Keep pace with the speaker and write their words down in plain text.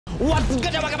What's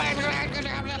good?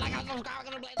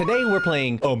 Today we're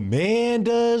playing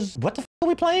Amanda's. What the f are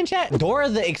we playing, chat? Dora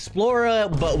the Explorer,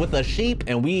 but with a sheep,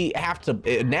 and we have to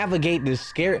navigate this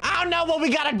scary. I don't know what we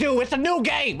gotta do. It's a new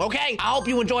game, okay? I hope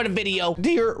you enjoyed the video.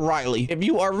 Dear Riley, if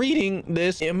you are reading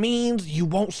this, it means you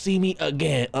won't see me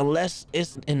again unless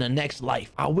it's in the next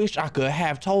life. I wish I could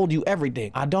have told you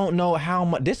everything. I don't know how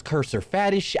much this cursor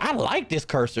fat as shit. I like this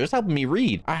cursor. It's helping me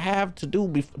read. I have to do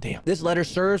before. Damn. This letter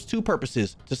serves two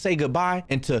purposes: to say goodbye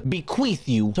and to bequeath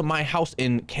you to my house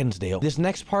in Kensdale. This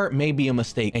next part may be a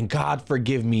mistake, and God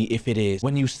forgive me if it is.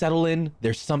 When you settle in,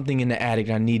 there's something in the attic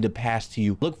I need to pass to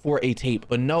you. Look for a tape,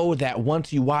 but know that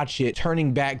once you watch it,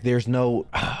 turning back, there's no...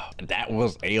 that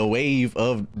was a wave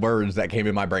of words that came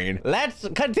in my brain. Let's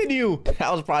continue.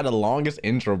 That was probably the longest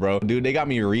intro, bro. Dude, they got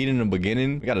me reading in the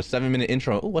beginning. We got a 7-minute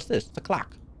intro. Oh, what's this? It's a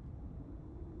clock.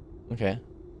 Okay.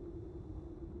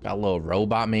 Got a little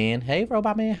robot man. Hey,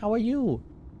 robot man, how are you?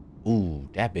 Ooh,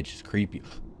 that bitch is creepy.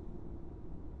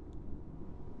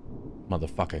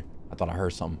 Motherfucker. I thought I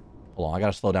heard something. Hold on, I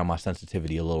gotta slow down my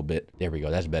sensitivity a little bit. There we go,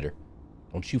 that's better.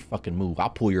 Don't you fucking move. I'll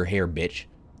pull your hair, bitch.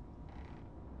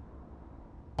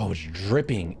 Oh, it's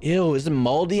dripping. Ew, is it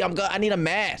moldy? I need a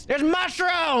mask. There's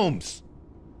mushrooms!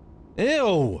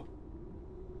 Ew.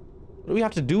 What do we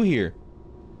have to do here?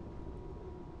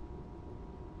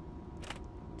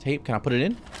 Tape, can I put it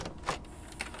in?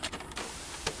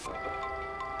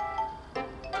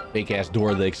 Fake ass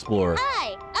Dora the Explorer.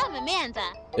 Hi, I'm Amanda.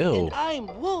 Ew. And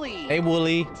I'm Wooly. Hey,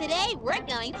 Wooly. Today we're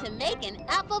going to make an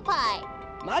apple pie.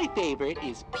 My favorite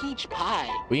is peach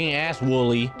pie. We ain't asked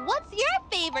Wooly. What's your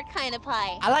favorite kind of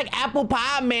pie? I like apple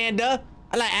pie, Amanda.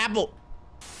 I like apple.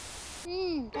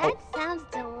 That sounds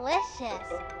delicious.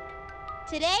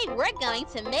 Today we're going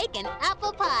to make an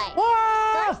apple pie.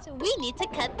 What? First, we need to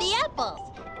cut the apples.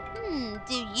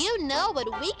 Do you know what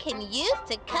we can use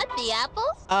to cut the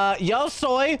apples? Yo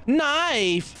soy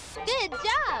knife. Good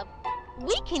job.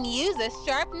 We can use a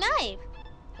sharp knife.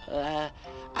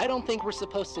 I don't think we're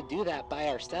supposed to do that by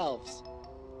ourselves.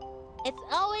 It's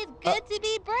always good to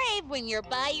be brave when you're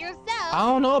by yourself. I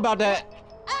don't know about that.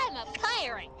 I'm a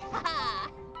pirate.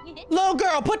 Little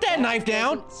girl, put that knife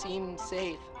down. Doesn't seem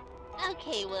safe.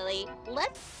 Okay, Willie,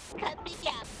 let's cut the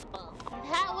apple.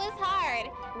 That was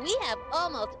hard. We have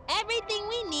almost everything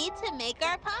we need to make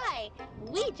our pie.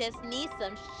 We just need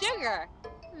some sugar.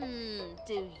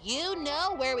 Do you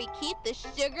know where we keep the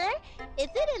sugar? Is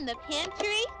it in the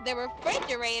pantry, the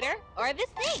refrigerator, or the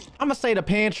sink? I'm gonna say the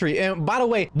pantry. And by the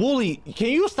way, Wooly, can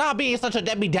you stop being such a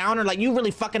Debbie Downer? Like, you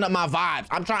really fucking up my vibes.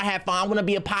 I'm trying to have fun. I wanna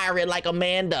be a pirate like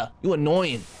Amanda. You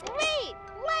annoying. Great,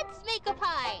 let's make a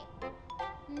pie.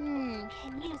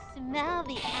 Can you smell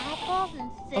the apples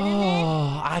and cinnamon?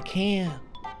 Oh, I can.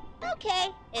 Okay,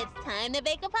 it's time to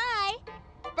bake a pie.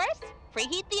 First,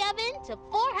 preheat the oven to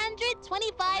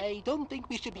 425. I don't think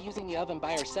we should be using the oven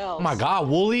by ourselves. Oh my God,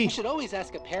 Wooly. We should always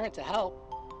ask a parent to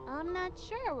help. I'm not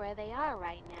sure where they are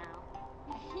right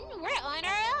now. We're on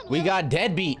our own. We Willie. got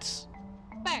deadbeats.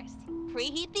 First,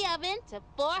 preheat the oven to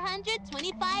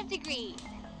 425 degrees.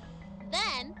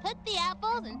 Then, put the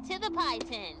apples into the pie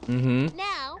tin.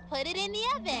 Now, put it in the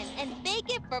oven and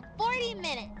bake it for 40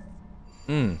 minutes.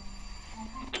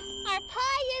 Our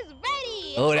pie is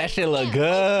ready! Oh, that shit look Now,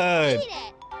 good. let's eat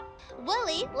it.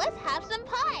 Willie, let's have some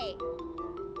pie.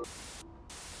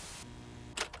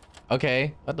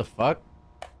 Okay, what the fuck?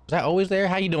 Is that always there?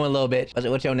 How you doing, little bitch?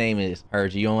 What your name is?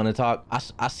 Heard you don't want to talk?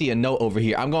 I see a note over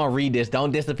here. I'm gonna read this.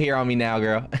 Don't disappear on me now,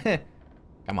 girl. Got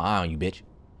my eye on you, bitch.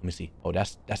 Let me see. Oh,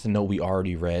 that's the note we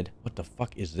already read. What the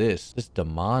fuck is this? This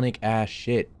demonic ass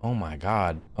shit. Oh my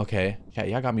God. Okay. Chat,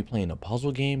 y'all got me playing a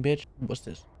puzzle game, bitch. What's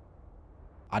this?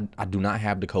 I do not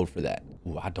have the code for that.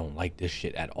 Ooh, I don't like this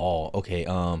shit at all. Okay,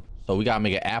 so we gotta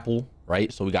make an apple,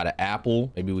 right? So we got an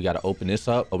apple. Maybe we gotta open this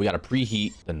up. Oh, we gotta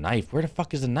preheat the knife. Where the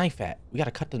fuck is the knife at? We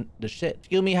gotta cut the shit.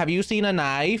 Excuse me, have you seen a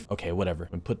knife? Okay, whatever. I'm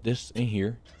gonna put this in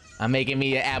here. I'm making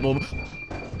me an apple.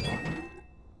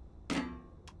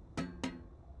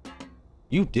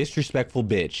 You disrespectful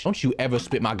bitch. Don't you ever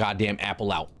spit my goddamn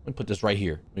apple out. Let me put this right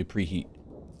here. Let me preheat.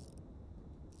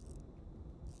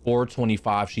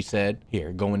 425, she said.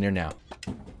 Here, go in there now.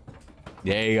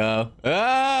 There you go.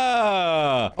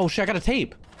 Ah! Oh shit, I got a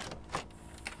tape.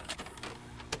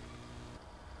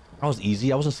 That was easy.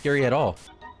 That wasn't scary at all.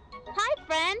 Hi,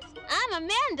 friends. I'm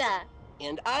Amanda.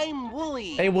 And I'm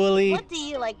Wooly. Hey, Wooly. What do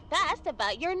you like best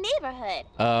about your neighborhood?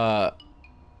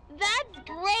 That's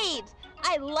great.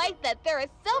 I like that there are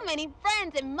so many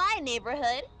friends in my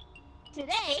neighborhood.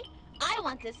 Today, I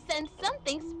want to send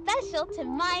something special to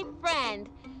my friend.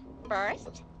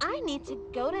 First, I need to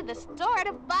go to the store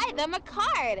to buy them a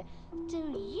card. Do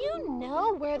you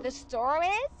know where the store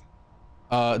is?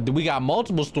 We got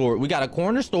multiple stores. We got a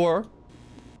corner store.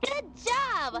 Good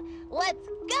job. Let's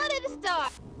go to the store.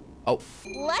 Oh.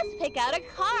 Let's pick out a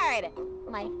card.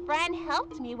 My friend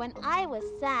helped me when I was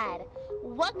sad.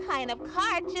 What kind of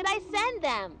card should I send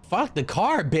them? Fuck the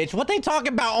card, bitch. What they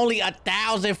talking about? Only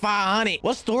 1,500.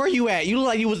 What store you at? You look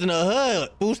like you was in a hood.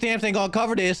 Food stamps ain't gonna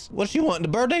cover this. What you want? The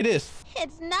birthday this?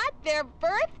 It's not their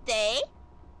birthday.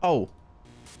 Oh.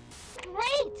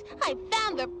 Great! I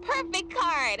found the perfect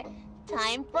card.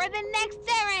 Time for the next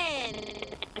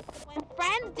errand. When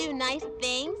friends do nice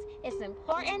things, it's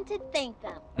important to thank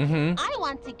them. I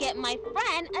want to get my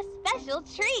friend a special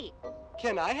treat.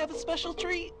 Can I have a special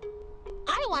treat?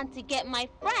 I want to get my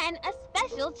friend a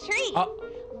special treat.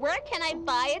 Where can I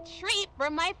buy a treat for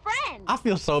my friend? I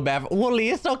feel so bad. Wooly,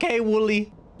 it's okay,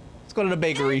 Wooly. Let's go to the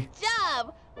bakery. Good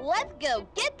job. Let's go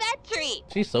get that treat.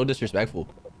 She's so disrespectful.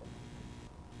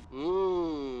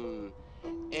 Mmm.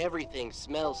 Everything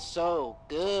smells so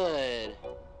good.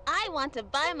 I want to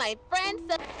buy my friend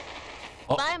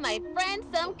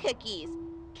some cookies.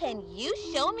 Can you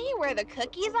show me where the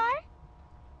cookies are?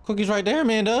 Cookies right there,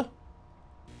 Amanda.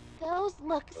 Those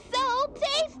look so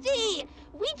tasty.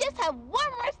 We just have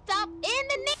one more stop in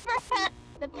the neighborhood.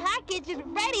 The package is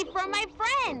ready for my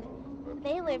friend.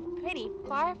 They live pretty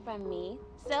far from me,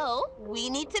 so we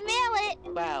need to mail it.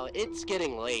 Wow, it's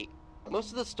getting late.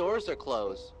 Most of the stores are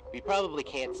closed. We probably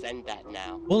can't send that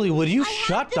now. Wooly, would you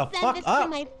shut the fuck send this up? to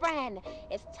my friend.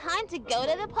 It's time to go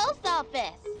to the post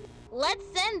office. Let's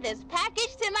send this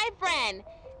package to my friend.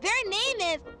 Their name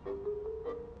is...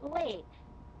 Wait,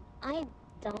 I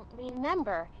don't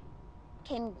remember.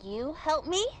 Can you help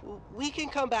me? We can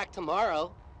come back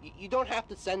tomorrow. You don't have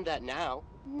to send that now.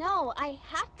 No, I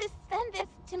have to send this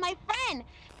to my friend.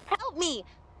 Help me.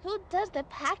 Who does the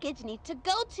package need to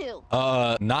go to?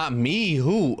 Not me.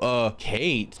 Who?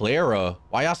 Kate, Clara.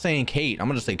 Why y'all saying Kate? I'm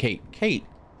gonna say Kate. Kate.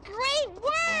 Great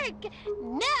work!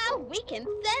 Now we can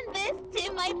send this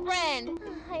to my friend.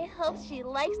 I hope she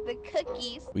likes the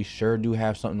cookies. We sure do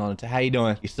have something on it. How you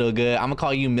doing? You still good? I'm gonna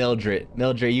call you Mildred.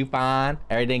 Mildred, you fine?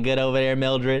 Everything good over there,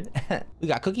 Mildred? We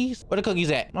got cookies? Where the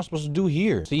cookies at? What am I supposed to do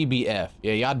here? CBF.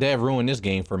 Yeah, y'all dev ruined this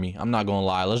game for me. I'm not gonna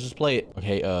lie. Let's just play it.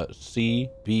 Okay,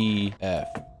 CBF.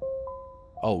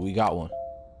 Oh, we got one.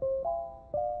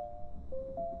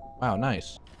 Wow,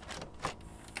 nice.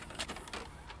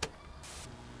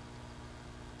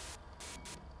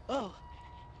 Oh,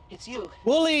 it's you.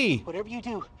 Wooly! Whatever you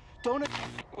do, don't...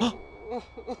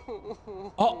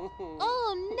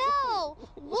 Oh no!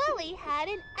 Wooly had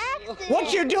an accident!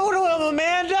 What you do to him,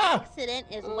 Amanda? Accident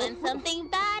is when something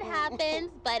bad happens,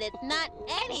 but it's not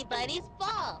anybody's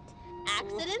fault.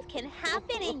 Accidents can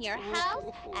happen in your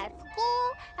house, at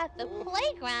school, at the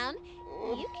playground.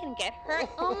 You can get hurt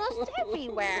almost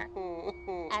everywhere.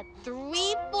 At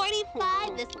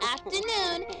 3:45 this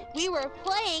afternoon, we were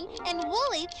playing and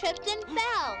Wooly tripped and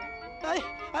fell.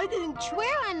 I didn't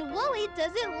Where on Wooly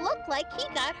does it look like he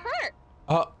got hurt?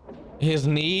 His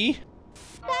knee?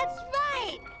 That's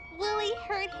right! Wooly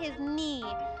hurt his knee.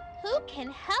 Who can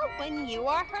help when you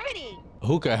are hurting?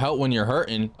 Who can help when you're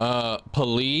hurting?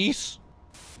 Police?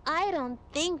 I don't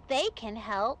think they can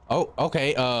help. Oh,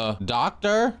 okay.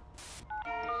 Doctor?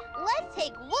 Let's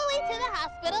take Wooly to the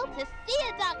hospital to see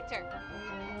a doctor.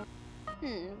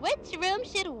 Which room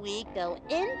should we go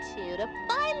into to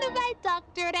find the right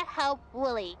doctor to help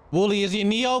Wooly? Wooly, is your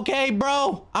knee okay,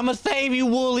 bro? I'ma save you,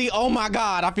 Wooly. Oh my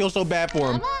God, I feel so bad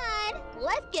for him. Come on,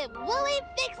 let's get Wooly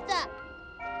fixed up.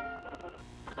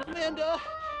 Amanda,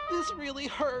 this really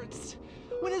hurts.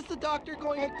 When is the doctor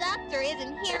going The to... doctor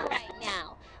isn't here right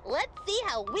now. Let's see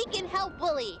how we can help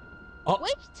Wooly.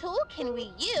 Which tool can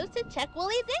we use to check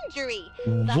Wooly's injury?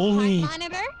 The Wooly. heart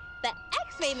monitor, the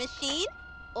x-ray machine,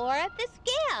 or the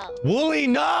scale? Wooly,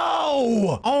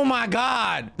 no! Oh my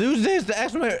God. Use this, the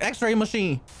x-ray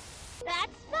machine.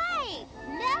 That's right.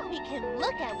 Now we can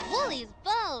look at Wooly's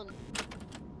bones.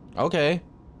 Okay.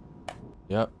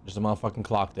 Yep, there's a motherfucking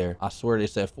clock there. I swear they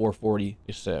said 4:40.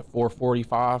 It said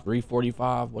 4:45,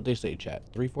 3:45. What they say,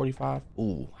 chat? 3:45?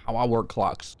 Ooh, how I work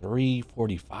clocks.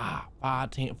 3:45.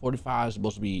 5:10:45 is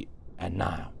supposed to be at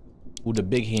 9. Ooh, the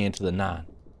big hand to the 9.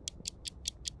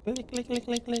 Click, click, click,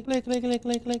 click, click, click, click, click,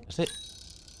 click, click. That's it.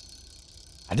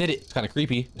 I did it. It's kind of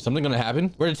creepy. Is something gonna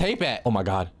happen? Where the tape at? Oh my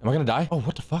God. Am I gonna die? Oh,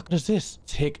 what the fuck? What is this?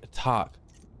 Tick tock.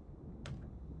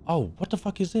 Oh, what the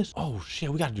fuck is this? Oh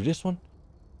shit, we gotta do this one.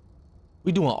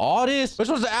 We doing all this? Which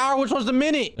one's the hour? Which one's the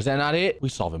minute? Is that not it? We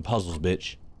solving puzzles,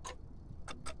 bitch.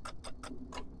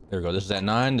 There we go. This is at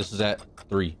 9. This is at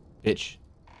 3. Bitch,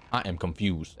 I am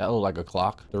confused. That look like a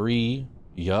clock. 3,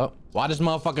 Yup. Why this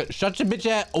motherfucker? Shut your bitch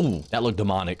ass. Oh, that looked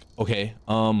demonic. Okay.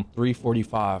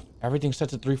 3:45. Everything's set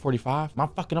to 3:45. Am I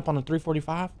fucking up on the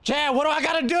 3:45? Chad, what do I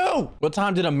gotta do? What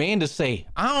time did Amanda say?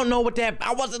 I don't know what that.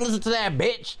 I wasn't listening to that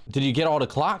bitch. Did you get all the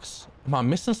clocks? Am I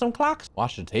missing some clocks?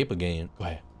 Watch the tape again. Go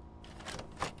ahead.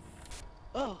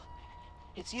 Oh,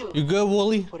 it's you. You good,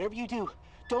 Wooly? Whatever you do,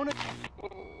 don't.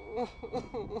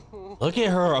 Look at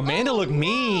her. Amanda look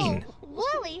mean.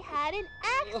 Wooly had an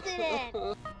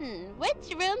accident.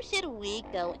 Which room should we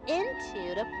go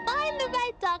into to find the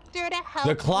right doctor to help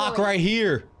The clock Wooly? right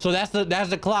here. So that's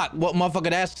the clock. What motherfucker?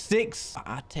 That's 6,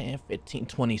 10, 15,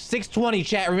 20. 6:20,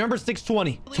 chat. Remember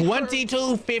 6:20.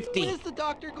 22:50. When is the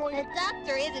doctor going? The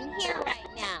doctor isn't here right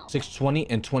now. 6:20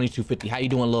 and 22:50. How you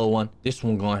doing, little one? This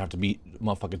one gonna have to be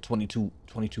motherfucking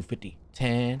 22:50.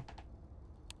 10,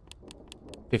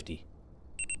 50.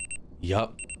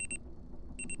 Yup.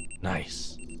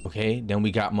 Nice. Okay, then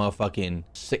we got motherfucking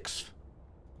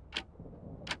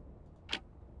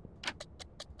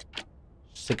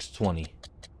 6:20.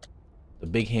 The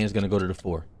big hand's gonna go to the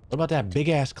 4. What about that big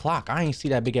ass clock? I ain't see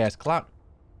that big ass clock.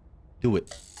 Do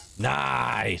it.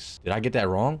 Nice. Did I get that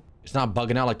wrong? It's not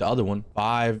bugging out like the other one.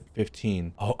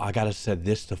 5:15. Oh, I gotta set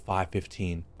this to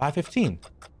 5:15. 5:15.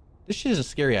 This shit isn't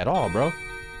scary at all, bro.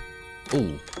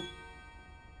 Ooh.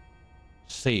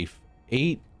 Safe.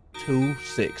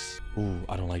 826. Ooh,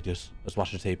 I don't like this. Let's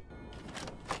watch the tape.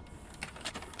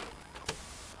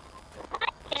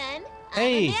 And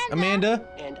Hey, Amanda.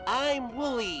 And I'm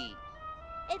Wooly.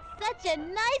 It's such a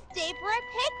nice day for a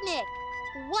picnic.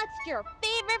 What's your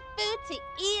favorite food to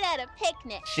eat at a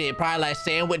picnic? Shit, probably like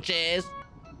sandwiches.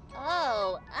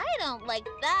 Oh, I don't like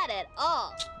that at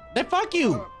all. Then fuck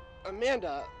you.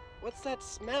 Amanda, what's that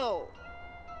smell?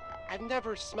 I've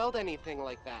never smelled anything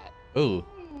like that. Ooh.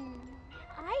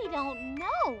 I don't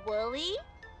know, Wooly.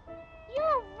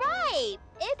 You're right.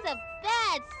 It's a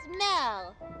bad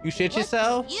smell. You shit What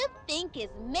yourself? do you think is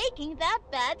making that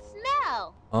bad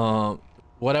smell?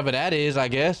 Whatever that is, I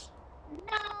guess.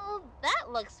 No, that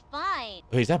looks fine.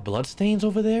 Wait, is that blood stains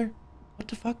over there? What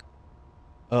the fuck?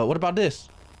 What about this?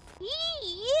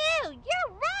 You're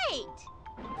right.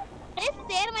 This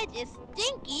sandwich is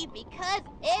stinky because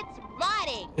it's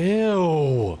rotting.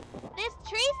 Ew. This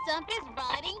tree stump is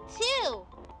rotting too.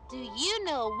 Do you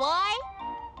know why?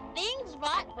 Things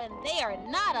rot when they are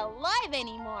not alive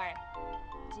anymore.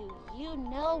 Do you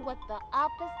know what the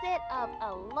opposite of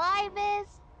alive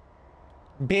is?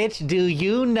 Bitch, do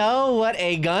you know what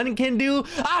a gun can do?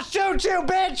 I'll shoot you,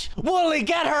 bitch! Wooly,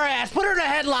 get her ass! Put her in a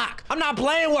headlock! I'm not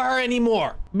playing with her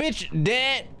anymore! Bitch,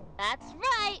 dead! That's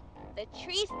right. The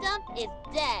tree stump is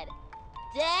dead.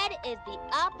 Dead is the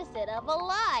opposite of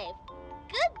alive.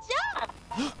 Good job!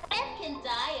 Plants can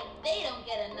die if they don't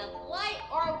get enough light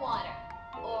or water.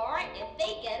 Or if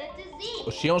they get a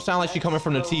disease. She don't sound like she coming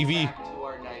from the Let's go TV. back to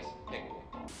our nice picnic.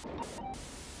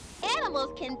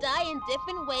 Animals can die in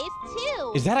different ways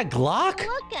too. Is that a Glock?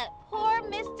 Look at poor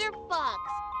Mr. Fox.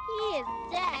 He is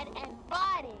dead and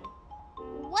rotting.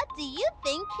 What do you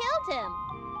think killed him?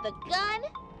 The gun,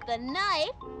 the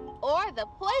knife, or the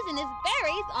poisonous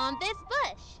berries on this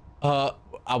bush?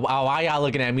 Why y'all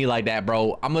looking at me like that,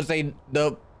 bro? I'm gonna say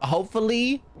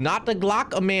hopefully not the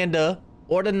Glock, Amanda,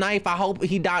 or the knife. I hope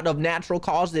he died of natural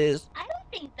causes. I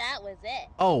don't think that was it.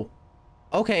 Oh,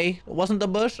 okay. It wasn't the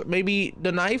bush? Maybe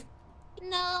the knife?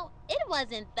 No, it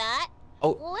wasn't that.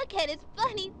 Oh. Look at his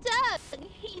funny tongue.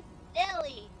 He's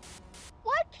silly.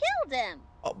 What killed him?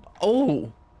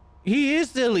 Oh, he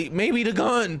is silly. Maybe the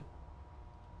gun.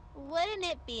 Wouldn't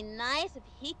it be nice if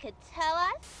he could tell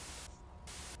us?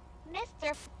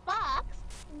 Mr. Fox,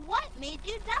 what made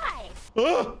you die?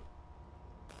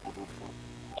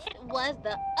 It was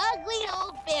the ugly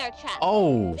old bear trap.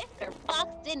 Oh. Mr. Fox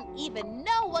didn't even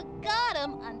know what got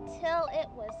him until it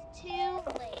was too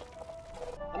late.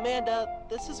 Amanda,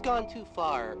 this has gone too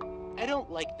far. I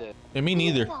don't like this. Yeah, me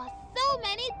neither. We saw so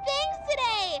many things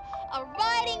today. A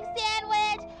rotting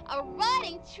sandwich, a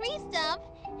rotting tree stump,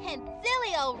 and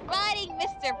silly old rotting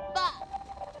Mr. Fox.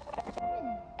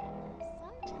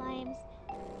 Sometimes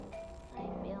I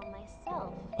feel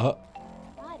myself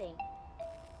rotting.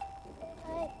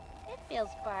 But it feels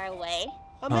far away.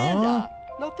 Amanda,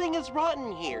 nothing is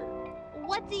rotten here.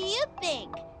 What do you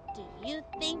think? Do you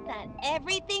think that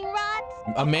everything rots?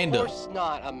 Amanda. Of course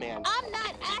not, Amanda. I'm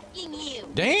not asking you.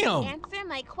 Damn. Answer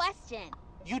my question.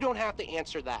 You don't have to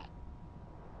answer that.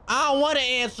 I don't want to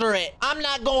answer it. I'm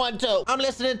not going to. I'm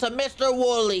listening to Mr.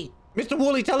 Wooly. Mr.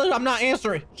 Wooly, tell her I'm not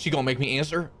answering. She gonna make me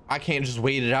answer. I can't just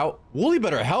wait it out. Wooly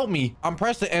better help me. I'm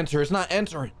pressing enter. It's not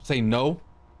entering. Say no.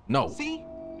 No. See?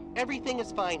 Everything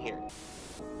is fine here.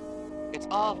 It's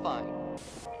all fine.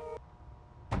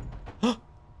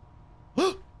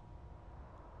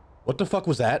 What the fuck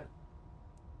was that?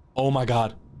 Oh my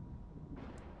God.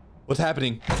 What's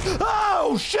happening?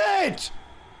 Oh shit!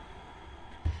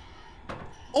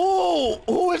 Oh,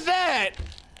 who is that?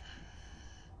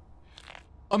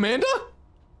 Amanda?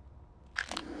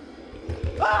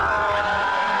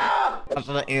 Ah! I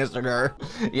should have answered her.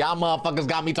 Y'all motherfuckers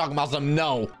got me talking about something.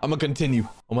 No, I'm gonna continue.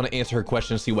 I'm gonna answer her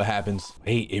question and see what happens.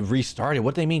 Hey, it restarted.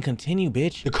 What do they mean continue,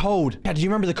 bitch? The code. Yeah, do you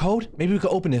remember the code? Maybe we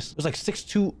could open this. It was like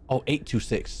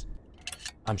 826.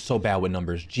 I'm so bad with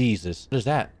numbers. Jesus. What is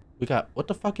that? We got, what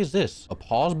the fuck is this? A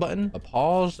pause button, a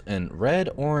pause, and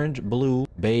red, orange, blue,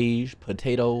 beige,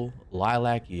 potato,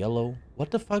 lilac, yellow.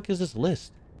 What the fuck is this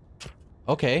list?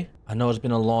 Okay, I know it's been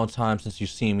a long time since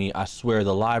you've seen me. I swear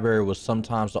the library was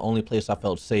sometimes the only place I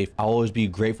felt safe. I'll always be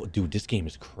grateful. Dude, this game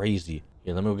is crazy.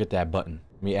 Here, let me go get that button.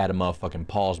 Let me add a motherfucking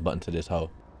pause button to this hoe.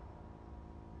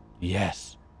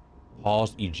 Yes.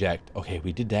 Pause, eject. Okay,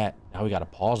 we did that. Now we got a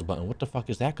pause button. What the fuck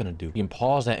is that gonna do? You can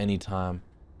pause at any time.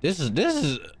 This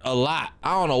is a lot.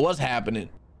 I don't know what's happening.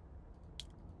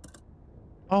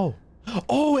 Oh,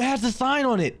 it has the sign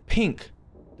on it. Pink,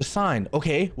 the sign.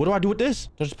 Okay, what do I do with this?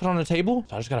 Do I just put it on the table?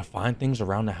 So I just gotta find things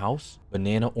around the house.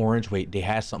 Banana, orange. Wait, they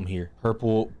had something here.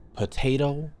 Purple,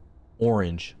 potato,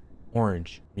 orange. I'm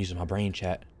using my brain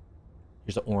chat.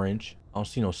 Here's the orange. I don't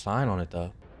see no sign on it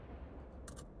though.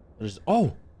 What is,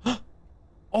 oh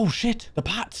shit, the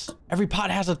pots. Every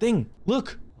pot has a thing.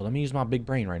 Look. Well, let me use my big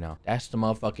brain right now. That's the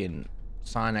motherfucking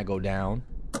sign that go down.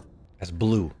 That's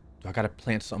blue. Do I gotta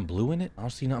plant something blue in it? I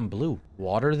don't see nothing blue.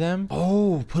 Water them.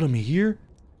 Oh, put them here.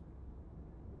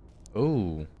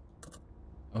 Oh.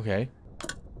 Okay.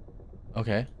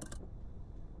 Okay.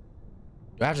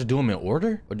 Do I have to do them in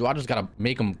order? Or do I just gotta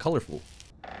make them colorful?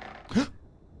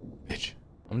 Bitch.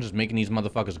 I'm just making these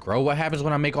motherfuckers grow. What happens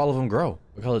when I make all of them grow?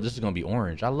 What color? This is gonna be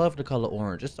orange. I love the color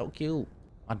orange. It's so cute.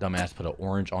 My dumb ass put an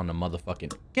orange on the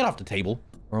motherfucking... Get off the table.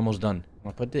 We're almost done. I'm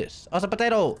gonna put this. Oh, it's a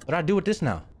potato. What do I do with this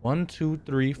now? 1, 2,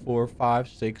 3, 4, 5,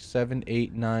 6, 7,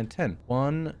 8, 9, 10.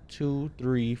 1, 2,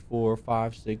 3, 4,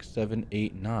 5, 6, 7,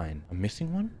 8, 9. I'm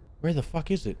missing one? Where the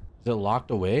fuck is it? Is it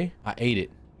locked away? I ate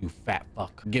it. You fat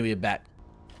fuck. Give me it back.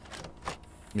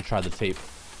 Let me try the tape.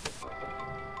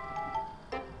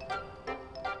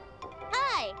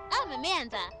 Hi, I'm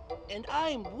Amanda. And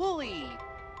I'm Wooly.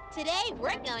 Today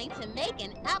we're going to make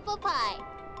an apple pie.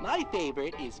 My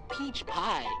favorite is peach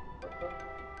pie.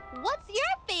 What's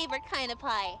your favorite kind of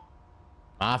pie?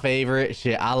 My favorite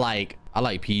shit. I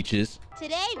like peaches.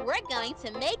 Today we're going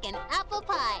to make an apple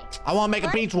pie. I want to make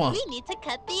First, a peach one. We need to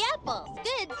cut the apples.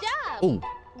 Good job. Ooh.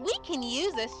 We can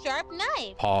use a sharp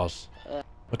knife. Pause.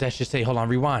 What that shit say? Hold on,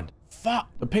 rewind. Fuck,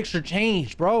 the picture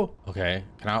changed, bro. Okay,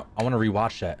 I want to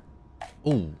rewatch that.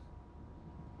 Ooh.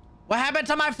 What happened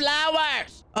to my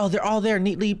flowers? Oh, they're all there,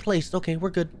 neatly placed. Okay, we're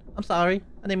good. I'm sorry.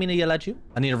 I didn't mean to yell at you.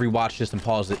 I need to rewatch this and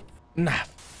pause it. Nah.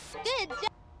 Good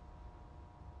job.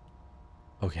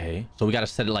 Okay, so we got to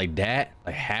set it like that,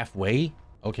 like halfway.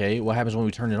 Okay, what happens when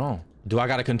we turn it on? Do I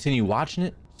got to continue watching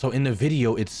it? So in the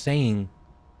video, it's saying...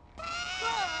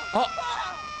 Oh.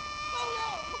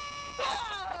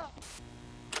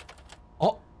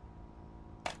 Oh.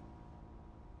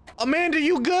 Amanda,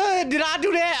 you good? Did I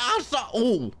do that? I'm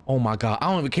so... Oh my God. I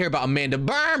don't even care about Amanda.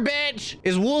 Burn, bitch.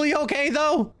 Is Wooly okay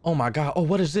though? Oh my God. Oh,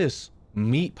 what is this?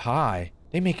 Meat pie.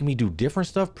 They making me do different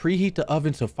stuff. Preheat the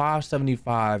oven to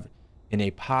 575 in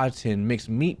a pie tin. Mix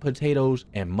meat, potatoes,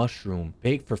 and mushroom.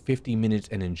 Bake for 50 minutes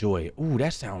and enjoy. Ooh,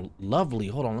 that sounds lovely.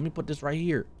 Hold on. Let me put this right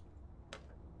here.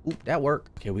 Ooh, that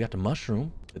worked. Okay, we got the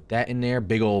mushroom. Put that in there.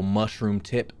 Big old mushroom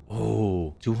tip.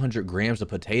 Oh, 200 grams of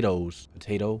potatoes.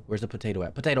 Potato. Where's the potato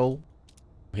at? Potato.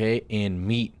 Okay, and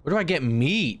meat. Where do I get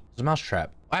meat? It's a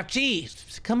mousetrap. I have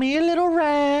cheese. Come here, little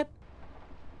rat.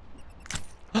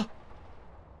 Come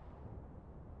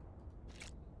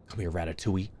here,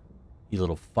 Ratatouille. You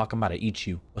little fuck. I'm about to eat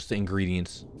you. What's the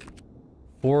ingredients?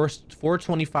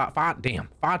 425.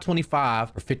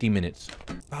 525 for 50 minutes.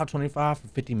 525 for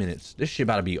 50 minutes. This shit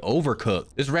about to be overcooked.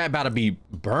 This rat about to be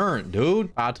burnt, dude.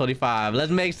 525.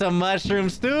 Let's make some mushroom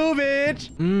stew, bitch.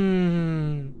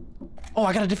 Oh,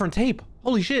 I got a different tape.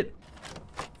 Holy shit.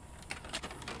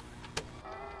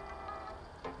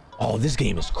 Oh, this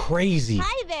game is crazy.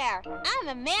 Hi there. I'm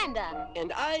Amanda.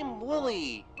 And I'm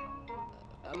Wooly.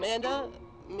 Amanda,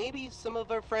 maybe some of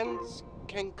our friends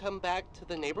can come back to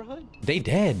the neighborhood? They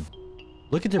dead.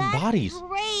 Look at their That's bodies.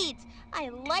 Great. I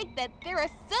like that there are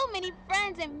so many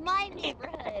friends in my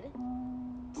neighborhood.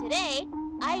 Today,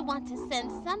 I want to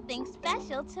send something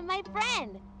special to my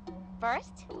friend.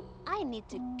 First, I need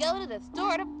to go to the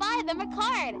store to buy them a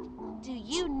card. Do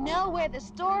you know where the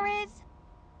store is?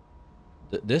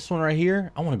 This one right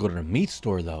here, I want to go to the meat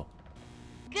store though.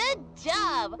 Good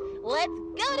job. Let's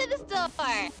go to the store.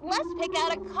 Let's pick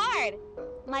out a card.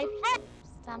 My friend,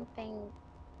 something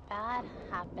bad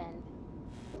happened.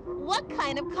 What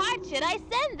kind of card should I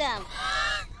send them?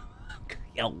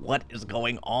 Yo, what is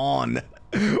going on?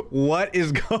 What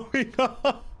is going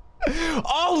on?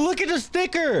 Oh, look at the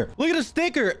sticker. Look at the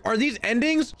sticker. Are these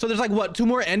endings? So there's like, what, 2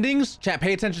 more endings? Chat,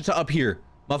 pay attention to up here.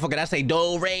 Motherfucker, that say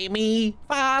do, re, mi,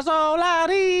 fa, sol, la,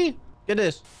 di. Get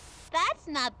this. That's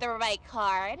not the right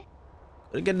card.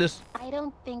 Get this. I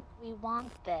don't think we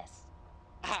want this.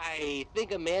 I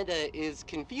think Amanda is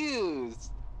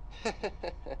confused.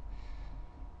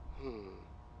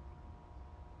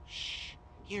 Shh,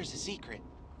 here's a secret.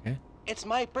 Okay. It's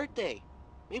my birthday.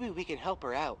 Maybe we can help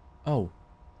her out. Oh,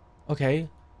 okay.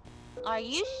 Are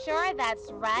you sure that's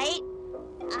right?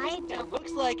 It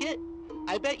looks like it.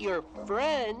 I bet your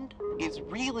friend is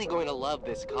really going to love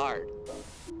this card.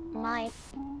 My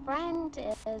friend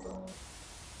is...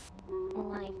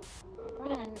 My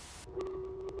friend...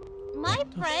 My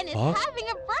friend is fuck? having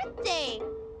a birthday!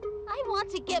 I want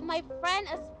to get my friend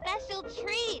a special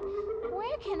treat.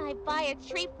 Where can I buy a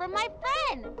treat for my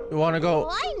friend? You want to go?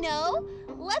 Oh, I know.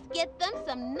 Let's get them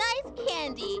some nice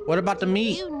candy. What about the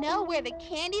meat? You know where the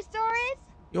candy store is?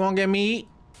 You want to get meat?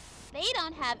 They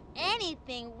don't have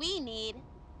anything we need.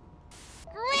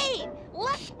 Great!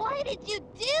 Why did you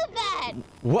do that?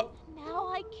 What? Now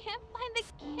I can't find the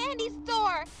candy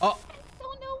store. Oh. I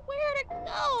don't know where to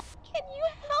go. Can you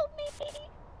help me?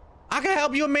 I can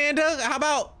help you, Amanda. How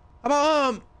about,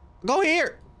 go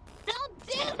here. Don't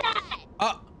do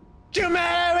that! You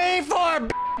mad at me for,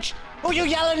 bitch? Who you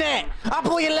yelling at? I'll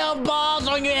pull your little balls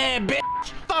on your head, bitch.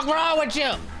 Fuck wrong with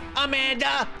you?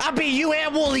 Amanda, I'll beat you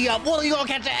and Wooly up. Wooly gonna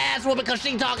catch an ass whooping because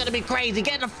she talking to me crazy.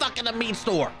 Get in the fucking meat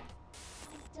store.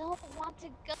 I don't want to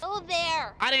go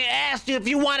there. I didn't ask you if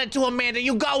you wanted to, Amanda.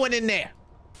 You going in there.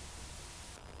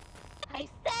 I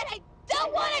said I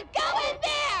don't want to go in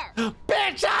there!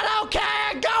 Bitch, I don't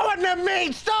care. Go in the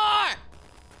meat store.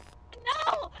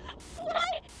 No!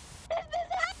 Why is this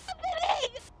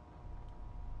happening?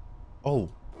 Oh.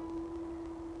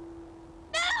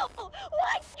 No!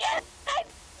 Why can't I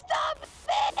stop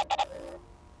it?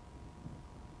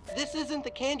 This isn't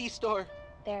the candy store.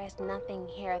 There is nothing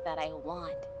here that I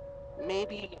want.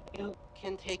 Maybe you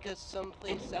can take us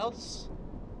someplace else?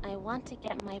 I want to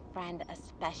get my friend a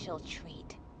special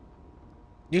treat.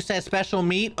 You said special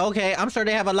meat? Okay, I'm sure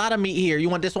they have a lot of meat here. You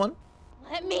want this one?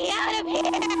 Let me out of here!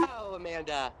 Oh,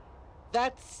 Amanda.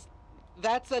 That's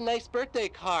a nice birthday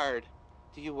card.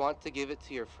 Do you want to give it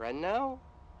to your friend now?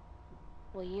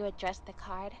 Will you address the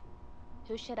card?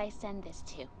 Who should I send this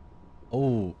to?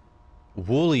 Oh,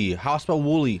 Wooly. How I spell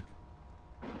Wooly?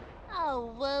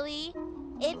 Oh, Wooly,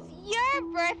 it's your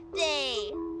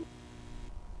birthday!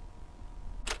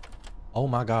 Oh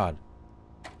my God.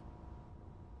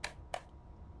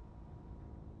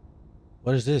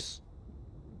 What is this?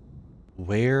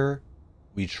 Where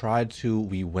we tried to,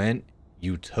 we went,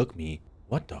 you took me.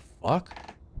 What the fuck?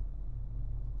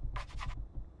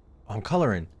 I'm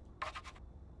coloring.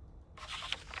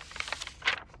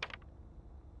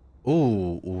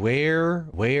 Ooh, where?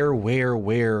 Wait,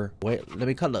 let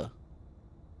me color.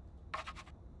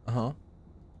 Uh-huh.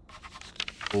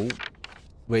 Oh.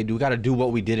 Wait, do we gotta do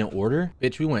what we did in order?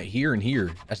 Bitch, we went here and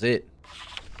here. That's it.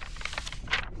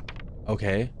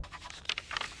 Okay.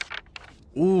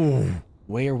 Ooh.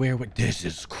 Where? This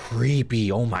is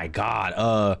creepy. Oh my God.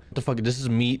 What the fuck? This is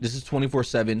meat. This is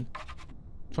 24/7.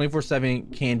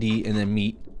 24/7 candy and then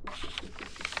meat.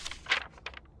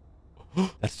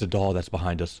 That's the doll that's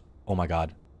behind us. Oh my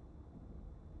God.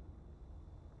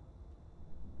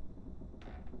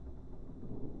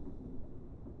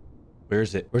 Where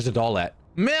is it? Where's the doll at?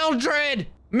 Mildred!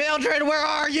 Mildred, where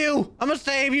are you? I'm gonna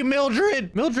save you,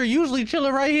 Mildred. Mildred usually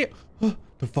chilling right here.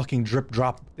 The fucking drip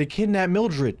drop. They kidnapped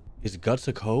Mildred. Is guts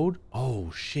a code?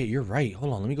 Oh shit, you're right.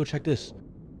 Hold on, let me go check this.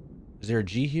 Is there a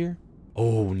G here?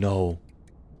 Oh no.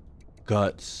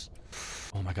 Guts.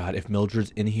 Oh my God, if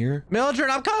Mildred's in here. Mildred,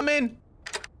 I'm coming!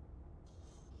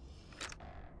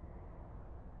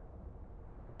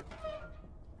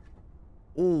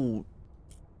 Ooh.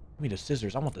 Give me the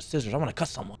scissors. I want the scissors. I want to cut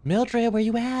someone. Mildred, where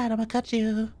you at? I'm gonna cut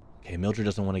you. Okay, Mildred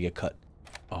doesn't want to get cut.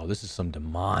 Oh, this is some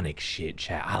demonic shit,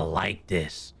 chat. I like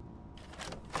this.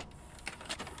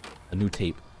 A new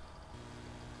tape.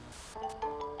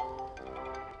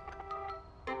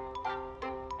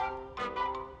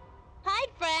 Hi,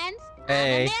 friends.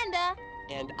 Hey. I'm Amanda.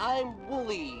 And I'm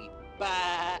Wooly.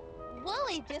 Bah.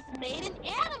 Wooly just made an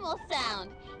animal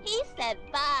sound. He said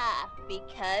bah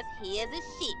because he is a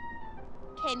sheep.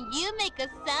 Can you make a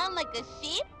sound like a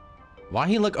sheep? Why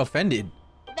he look offended?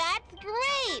 That's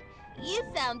great. You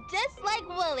sound just like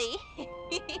Wooly.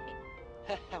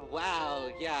 Wow,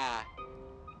 yeah.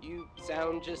 You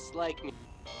sound just like me.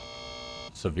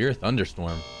 Severe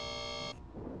thunderstorm.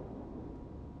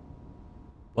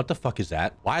 What the fuck is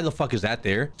that? Why the fuck is that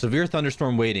there? Severe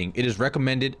thunderstorm waiting. It is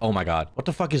recommended. Oh my god. What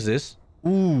the fuck is this?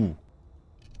 Ooh.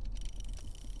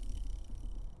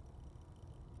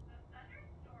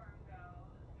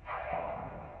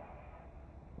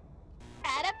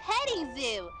 At a petting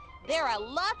zoo. There are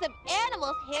lots of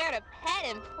animals here to pet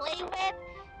and play with.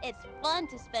 It's fun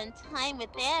to spend time with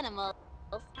animals.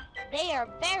 They are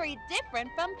very different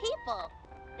from people.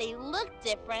 They look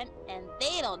different and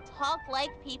they don't talk like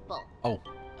people. Oh.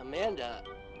 Amanda,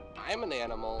 I'm an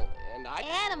animal, and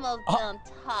Animals don't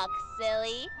talk,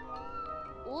 silly.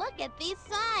 Look at these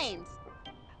signs.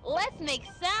 Let's make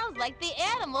sounds like the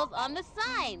animals on the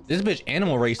signs. This bitch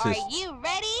animal racist. Are you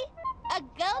ready? A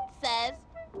goat says,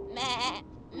 meh,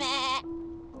 meh.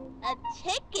 A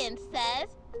chicken says,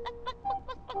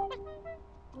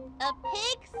 a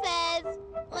pig says,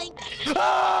 like,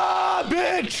 Ah,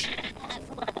 bitch!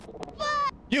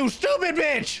 You stupid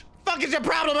bitch! Fuck is your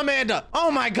problem, Amanda?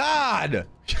 Oh my god!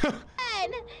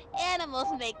 fun. Animals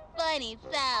make funny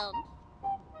sounds.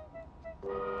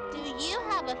 Do you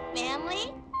have a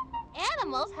family?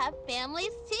 Animals have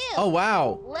families too. Oh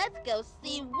wow. Let's go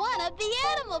see one of the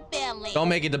animal families. Don't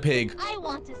make it the pig. I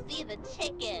want to see the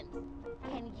chickens.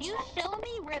 Can you show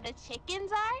me where the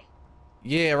chickens are?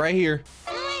 Yeah, right here.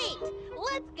 Great!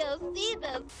 Let's go see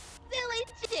those silly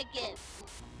chickens.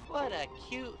 what a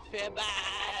cute fib.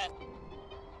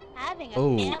 Having a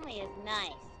Oh. family is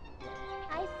nice.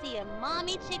 I see a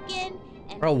mommy chicken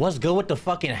and Bro, what's good with the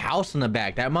fucking house in the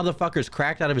back? That motherfucker's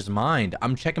cracked out of his mind.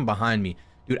 I'm checking behind me.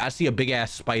 Dude, I see a big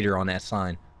ass spider on that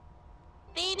sign.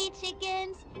 baby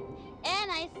chickens,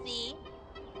 and I see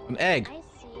An egg.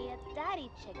 a daddy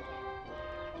chicken.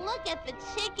 Look at the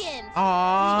chickens.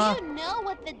 Aww. Do you know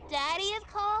what the daddy is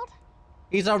called?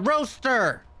 He's a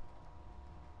roaster.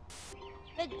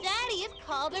 The daddy is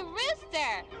called a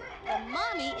rooster. The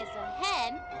mommy is a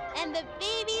hen, and the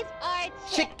babies are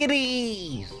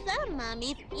Chickadees. Some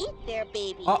mommies eat their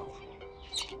babies. Oh.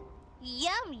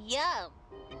 Yum, yum.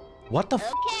 What the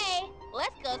f? Okay,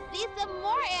 let's go see some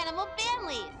more animal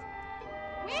families.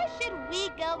 Where should we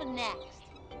go next?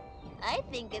 I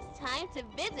think it's time to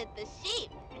visit the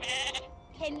sheep.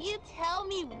 Can you tell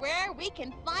me where we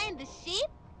can find the sheep?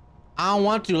 I don't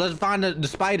want to. Let's find the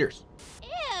spiders. Ew,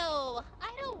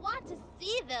 I don't want to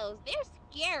see those. They're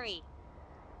scary.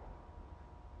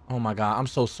 Oh my god, I'm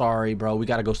so sorry, bro. We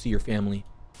gotta go see your family.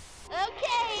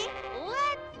 Okay,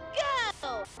 let's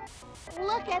go.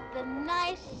 Look at the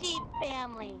nice sheep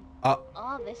family.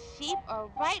 All the sheep are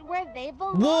right where they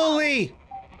belong. Wooly!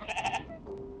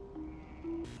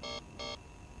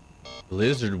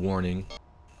 Blizzard warning.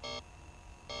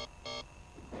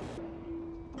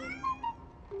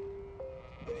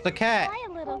 The cat.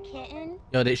 Hi, little kitten.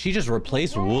 Yo, did she just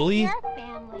replace Where is Wooly? your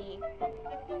family?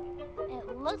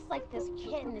 It looks like this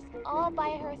kitten is all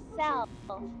by herself.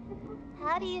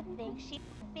 How do you think she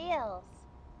feels?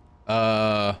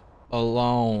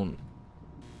 Alone.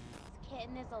 This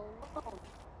kitten is alone.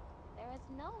 There is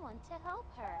no one to help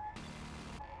her.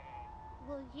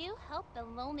 Will you help the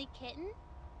lonely kitten?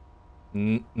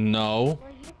 No. Will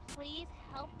you please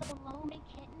help the lonely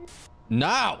kitten?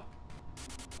 No!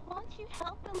 Won't you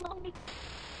help the lonely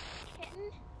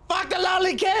kitten? Fuck the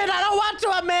lonely kid! I don't want to,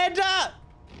 Amanda!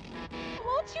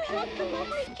 Won't you help the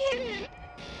lonely kitten?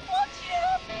 Won't you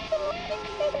help the lonely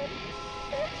kitten?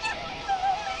 Won't you help the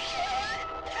lonely kitten?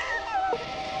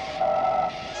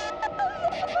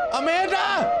 Amanda!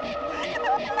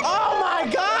 Oh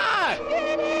my god!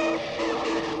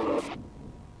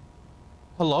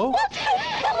 Hello? Won't you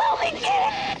help the lonely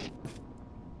kitten?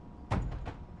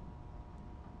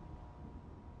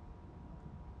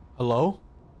 Hello?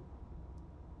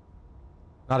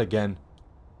 Not again.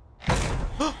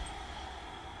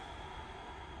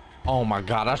 Oh my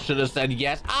god, I should have said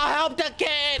yes. I'll help the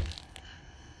kid!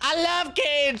 I love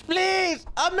kids, please!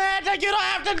 Amanda, you don't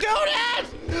have to do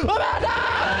this!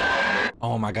 Amanda!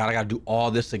 Oh my god, I gotta do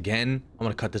all this again? I'm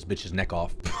gonna cut this bitch's neck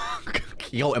off.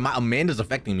 Yo, Amanda's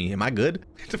affecting me. Am I good?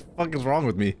 What the fuck is wrong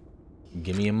with me?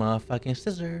 Give me a motherfucking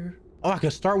scissor. Oh, I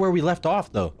can start where we left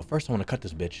off though. But first I wanna cut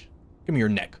this bitch. Give me your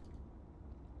neck.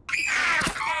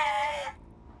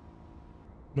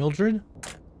 Mildred?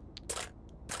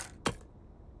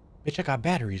 Bitch, I got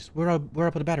batteries. Where I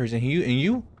put the batteries? And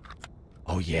you?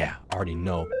 Oh yeah, I already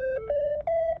know.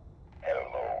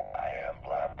 Hello, I am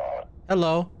Blackbot.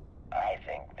 Hello. I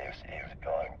think this is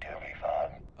going to be fun.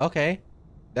 Okay.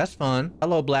 That's fun.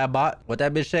 Hello, Blabbot. What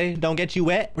that bitch say? Don't get you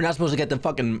wet? We're not supposed to get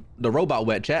the robot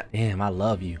wet, chat. Damn, I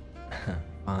love you.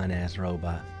 Fine ass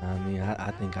robot. I mean,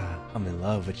 I think I'm in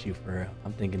love with you for real.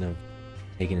 I'm thinking of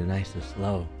taking it nice and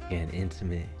slow, getting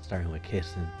intimate, starting with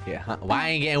kissing. Yeah, huh? Why I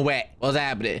ain't getting wet? What's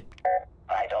happening?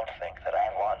 I don't think that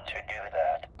I want to do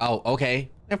that. Oh, okay.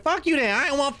 Then fuck you then. I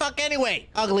ain't want to fuck anyway.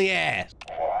 Ugly ass.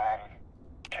 1,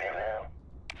 2,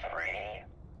 3.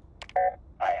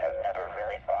 I have never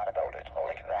really thought about it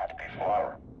like that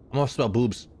before. I'm gonna spell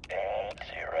boobs. 8,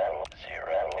 0,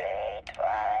 0, 8, 5.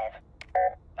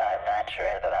 I'm not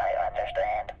sure that I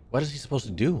understand. What is he supposed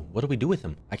to do? What do we do with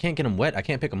him? I can't get him wet. I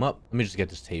can't pick him up. Let me just get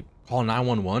this tape. Call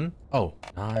 911. Oh,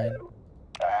 9. 911.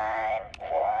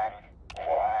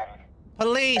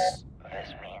 Police.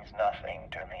 This means nothing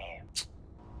to me.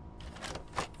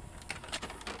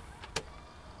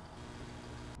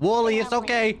 Wooly, it's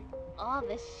okay. Oh,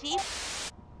 the sheep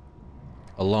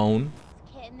Alone.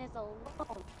 kitten is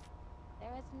alone. There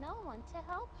is no one to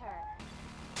help her.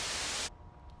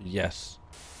 Yes.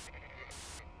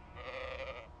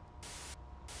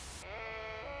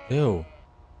 Ew.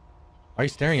 Why are you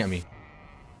staring at me?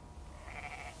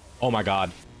 Oh my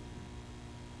God.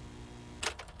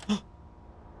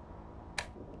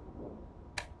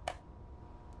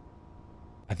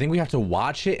 I think we have to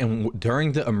watch it, and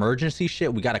during the emergency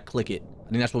shit, we gotta click it. I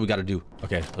think that's what we gotta do.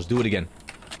 Okay, let's do it again.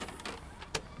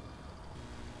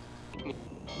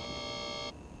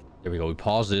 There we go. We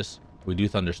pause this. We do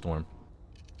thunderstorm.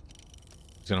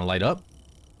 It's gonna light up.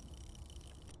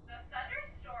 The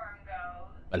thunderstorm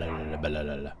goes.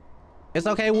 Blah. It's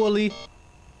okay, Wooly.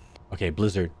 Okay,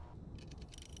 blizzard.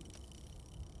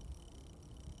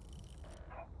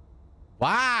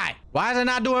 Why? Why is it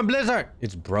not doing blizzard?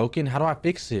 It's broken. How do I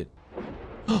fix it?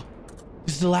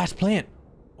 This is the last plant.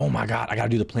 Oh my God. I gotta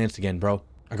do the plants again, bro.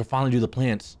 I can finally do the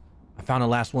plants. I found the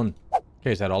last one.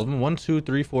 Okay, is that all of them? 1, 2,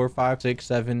 3, 4, 5, 6,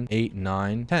 7, 8,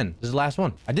 9, 10. This is the last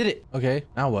one. I did it. Okay,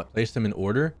 now what? Place them in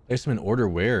order? Place them in order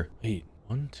where? Wait,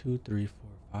 1, 2, 3, 4,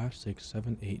 5, 6,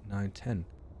 7, 8, 9, 10.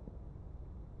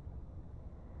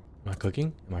 Am I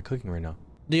cooking? Am I cooking right now?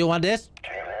 Do you want this?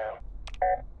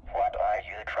 What are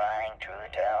you trying to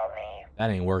tell me? That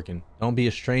ain't working. Don't be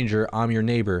a stranger. I'm your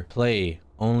neighbor. Play.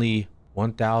 Only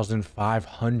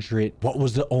 1,500. What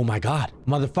was the... Oh my God.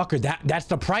 Motherfucker, that's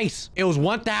the price. It was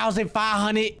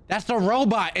 1,500. That's the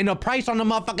robot. And the price on the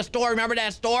motherfucking store. Remember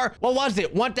that store? What was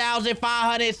it?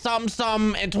 1,500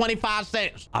 something and 25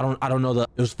 cents. I don't know the...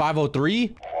 It was 503?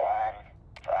 1,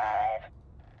 5,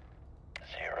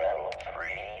 0, 3,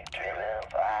 2,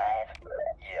 5.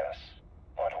 Yes.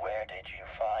 But where did you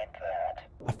find that?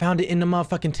 I found it in the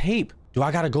motherfucking tape. Do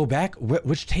I gotta go back?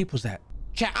 Which tape was that?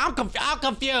 Chat, I'm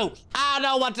confused. I don't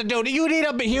know what to do. Do you need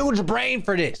a huge brain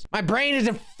for this? My brain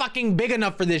isn't fucking big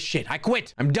enough for this shit. I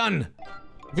quit. I'm done.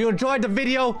 If you enjoyed the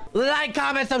video, like,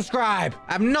 comment, subscribe.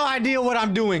 I have no idea what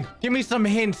I'm doing. Give me some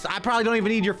hints. I probably don't even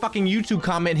need your fucking YouTube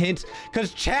comment hints,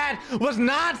 because chat was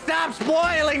non-stop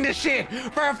spoiling the shit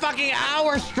for a fucking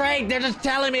hour straight. They're just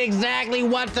telling me exactly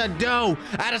what to do.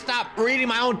 I had to stop reading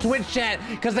my own Twitch chat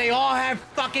because they all have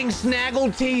fucking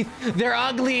snaggle teeth. They're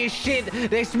ugly as shit.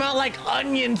 They smell like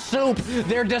onion soup.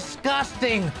 They're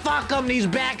disgusting. Fuck them, these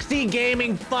backseat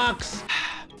gaming fucks.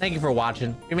 Thank you for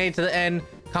watching. If you made it to the end,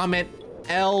 comment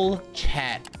L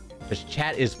chat. This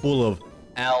chat is full of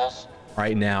L's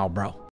right now, bro.